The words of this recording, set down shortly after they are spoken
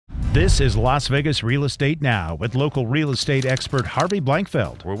This is Las Vegas Real Estate Now with local real estate expert Harvey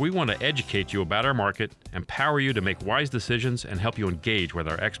Blankfeld. Where we want to educate you about our market, empower you to make wise decisions, and help you engage with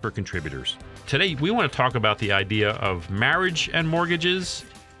our expert contributors. Today, we want to talk about the idea of marriage and mortgages.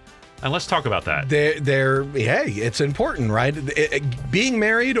 And let's talk about that. Hey, it's important, right? Being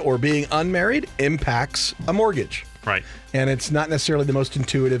married or being unmarried impacts a mortgage. Right. And it's not necessarily the most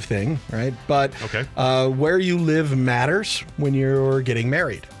intuitive thing, right? But okay. Where you live matters when you're getting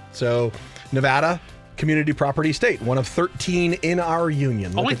married. So Nevada, community property state, one of 13 in our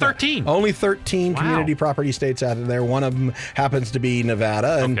union. Only 13? Only 13 community property states out of there. One of them happens to be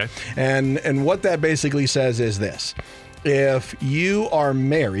Nevada. And, and what that basically says is this. If you are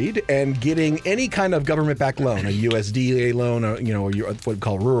married and getting any kind of government-backed loan, a USDA loan, or what we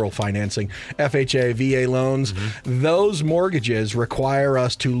call rural financing, FHA, VA loans, those mortgages require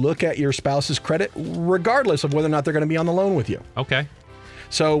us to look at your spouse's credit regardless of whether or not they're going to be on the loan with you. Okay.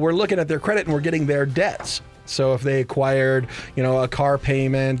 So we're looking at their credit and we're getting their debts. So if they acquired, a car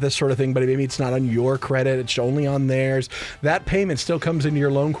payment, this sort of thing, but maybe it's not on your credit, it's only on theirs, that payment still comes into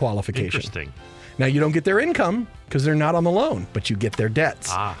your loan qualification. Interesting. Now, you don't get their income because they're not on the loan, but you get their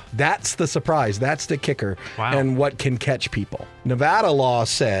debts. That's the surprise. That's the kicker and what can catch people. Nevada law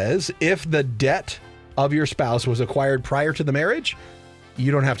says if the debt of your spouse was acquired prior to the marriage,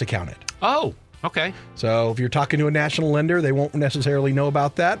 you don't have to count it. Oh, okay. So if you're talking to a national lender, they won't necessarily know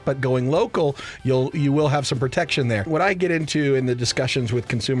about that, but going local, you will have some protection there. What I get into in the discussions with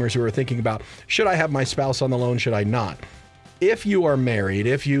consumers who are thinking about, should I have my spouse on the loan, should I not? If you are married,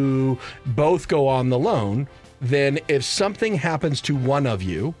 if you both go on the loan, then if something happens to one of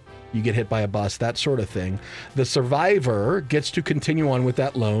you, you get hit by a bus, that sort of thing, the survivor gets to continue on with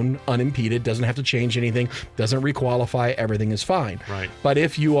that loan unimpeded, doesn't have to change anything, doesn't requalify, everything is fine. Right. But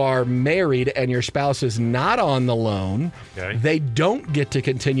if you are married and your spouse is not on the loan, they don't get to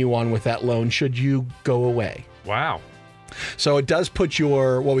continue on with that loan should you go away. Wow. So it does put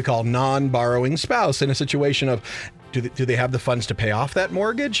your, what we call non-borrowing spouse in a situation of, do they have the funds to pay off that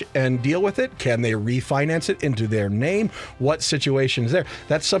mortgage and deal with it? Can they refinance it into their name? What situation is there?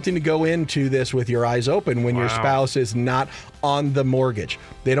 That's something to go into this with your eyes open when your spouse is not on the mortgage.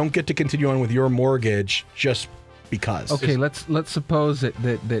 They don't get to continue on with your mortgage just because. Okay, let's suppose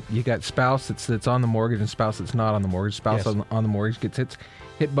that you got spouse that's on the mortgage and spouse that's not on the mortgage. Spouse on the mortgage gets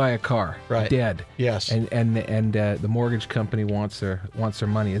hit by a car, dead. Yes. And the mortgage company wants their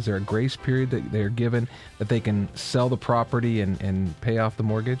money. Is there a grace period that they're given that they can sell the property and pay off the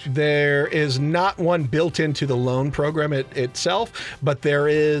mortgage? There is not one built into the loan program itself, but there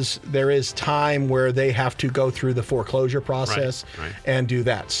is time where they have to go through the foreclosure process and do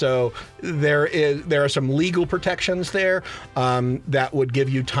that. So there are some legal protections there that would give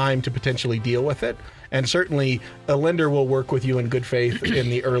you time to potentially deal with it. And certainly, a lender will work with you in good faith in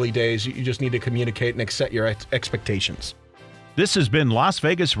the early days. You just need to communicate and set your expectations. This has been Las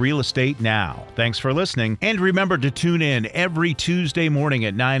Vegas Real Estate Now. Thanks for listening. And remember to tune in every Tuesday morning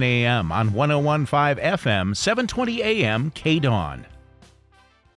at 9 a.m. on 101.5 FM, 720 a.m. KDAWN.